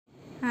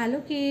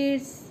Hello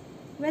kids,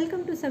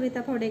 welcome to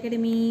Savita Ford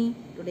Academy.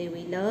 Today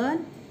we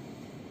learn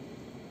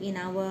in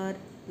our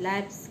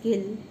life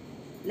skill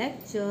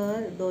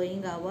lecture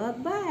doing our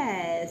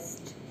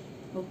best.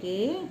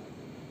 Okay,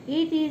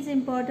 it is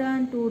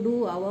important to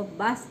do our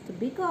best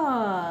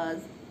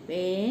because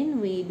when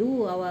we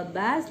do our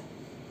best,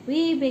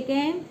 we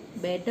become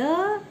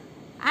better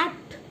at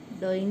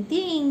doing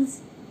things.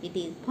 It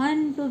is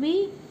fun to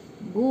be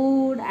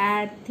good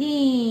at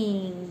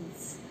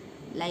things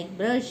like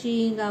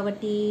brushing our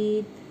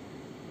teeth,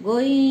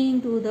 going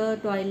to the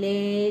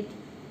toilet,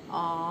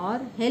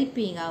 or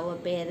helping our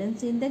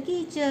parents in the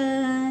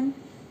kitchen.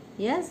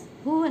 Yes,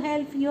 who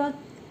help your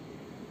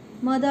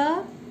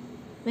mother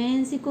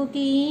when she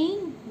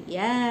cooking?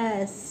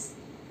 Yes.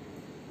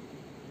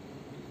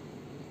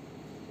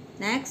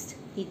 Next,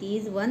 it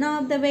is one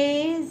of the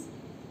ways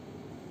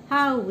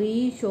how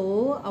we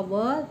show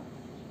our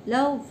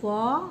love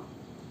for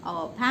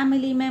our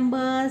family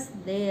members.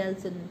 They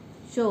also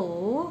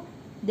show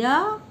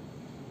their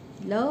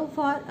love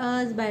for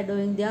us by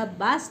doing their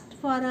best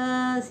for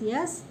us.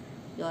 Yes,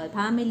 your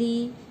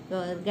family,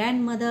 your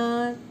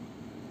grandmother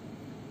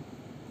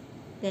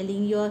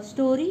telling your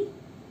story,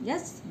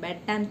 yes,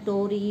 bedtime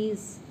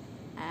stories,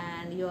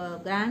 and your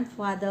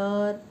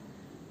grandfather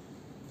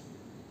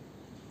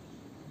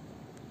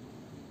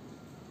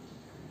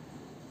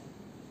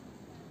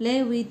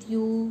play with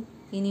you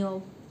in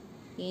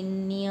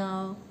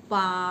your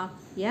park.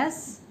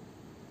 Yes,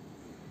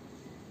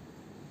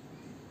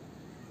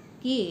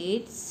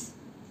 kids,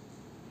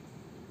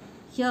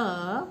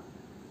 here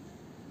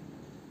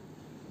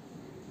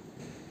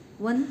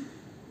one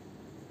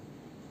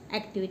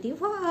activity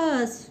for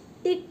us.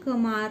 Tick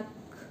mark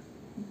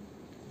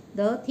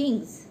the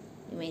things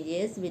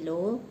images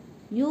below.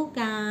 You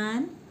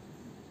can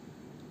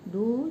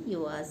do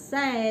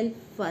yourself.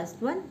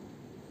 First one,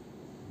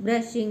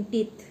 brushing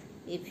teeth.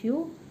 If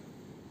you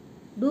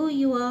do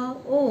your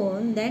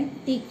own,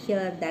 then tick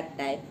here that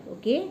type.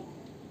 Okay,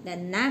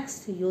 then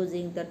next,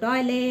 using the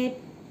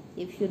toilet.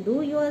 If you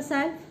do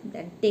yourself,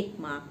 then tick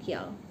mark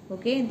here.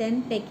 Okay,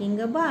 then taking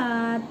a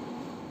bath.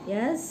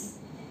 Yes,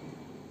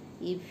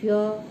 if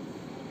your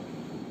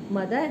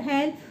mother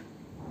help,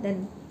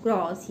 then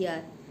cross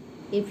here.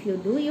 If you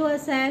do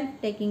yourself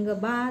taking a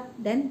bath,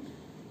 then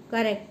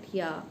correct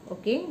here.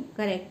 Okay,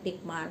 correct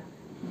tick mark.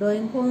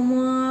 Doing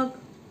homework.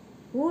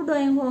 Who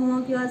doing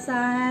homework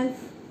yourself?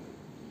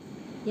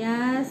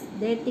 Yes,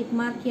 they tick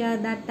mark here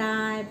that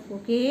type.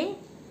 Okay,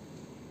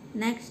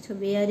 next,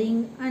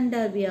 wearing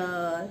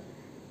underwear,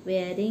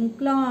 wearing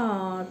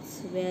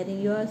clothes,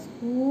 wearing your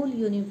school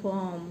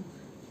uniform,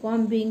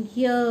 combing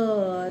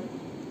here.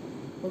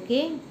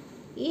 Okay,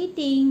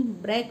 eating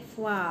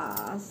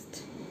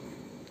breakfast.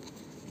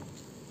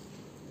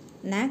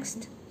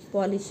 Next,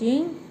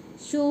 polishing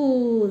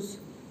shoes,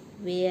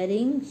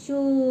 wearing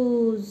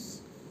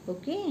shoes.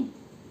 Okay,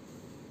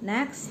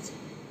 next,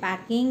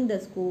 packing the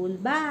school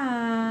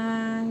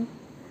bag,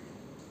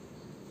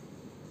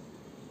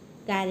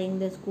 carrying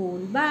the school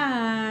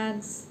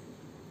bags.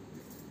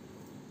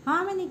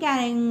 How many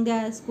carrying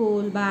the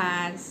school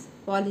bags?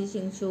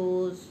 Polishing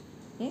shoes,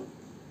 okay,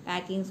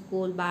 packing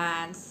school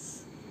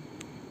bags.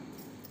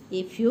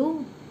 If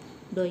you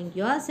doing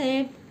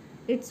yourself,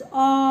 it's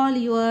all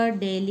your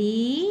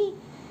daily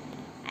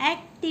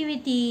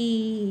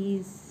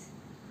activities.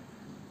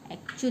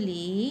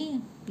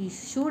 Actually, you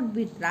should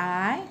be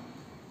try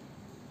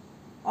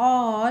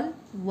all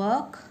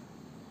work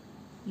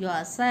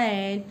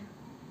yourself.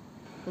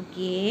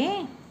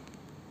 Okay,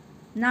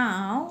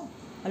 now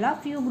all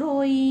of you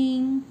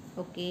growing.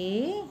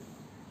 Okay,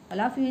 all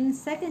of you in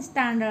second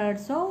standard,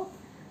 so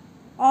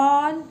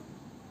all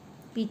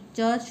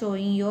pictures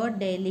showing your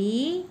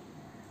daily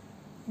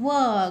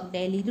work,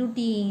 daily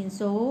routine.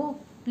 So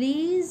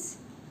please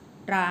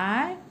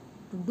try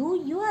to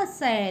do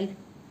yourself.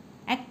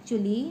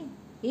 Actually,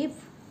 if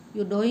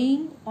you're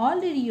doing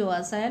already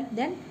yourself,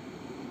 then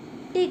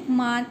tick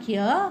mark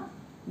here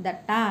the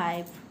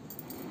type.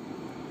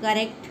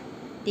 Correct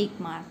tick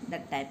mark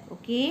that type.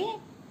 Okay,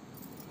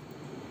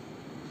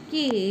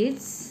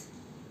 kids,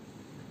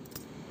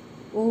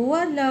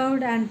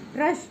 overloved and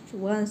trust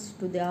ones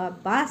to their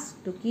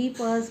best to keep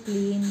us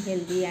clean,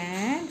 healthy,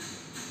 and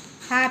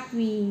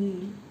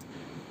happy.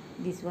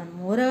 This one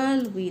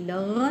moral we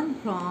learn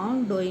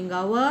from doing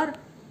our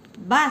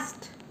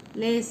best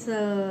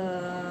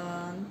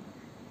lesson.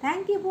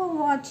 Thank you for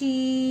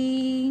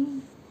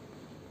watching.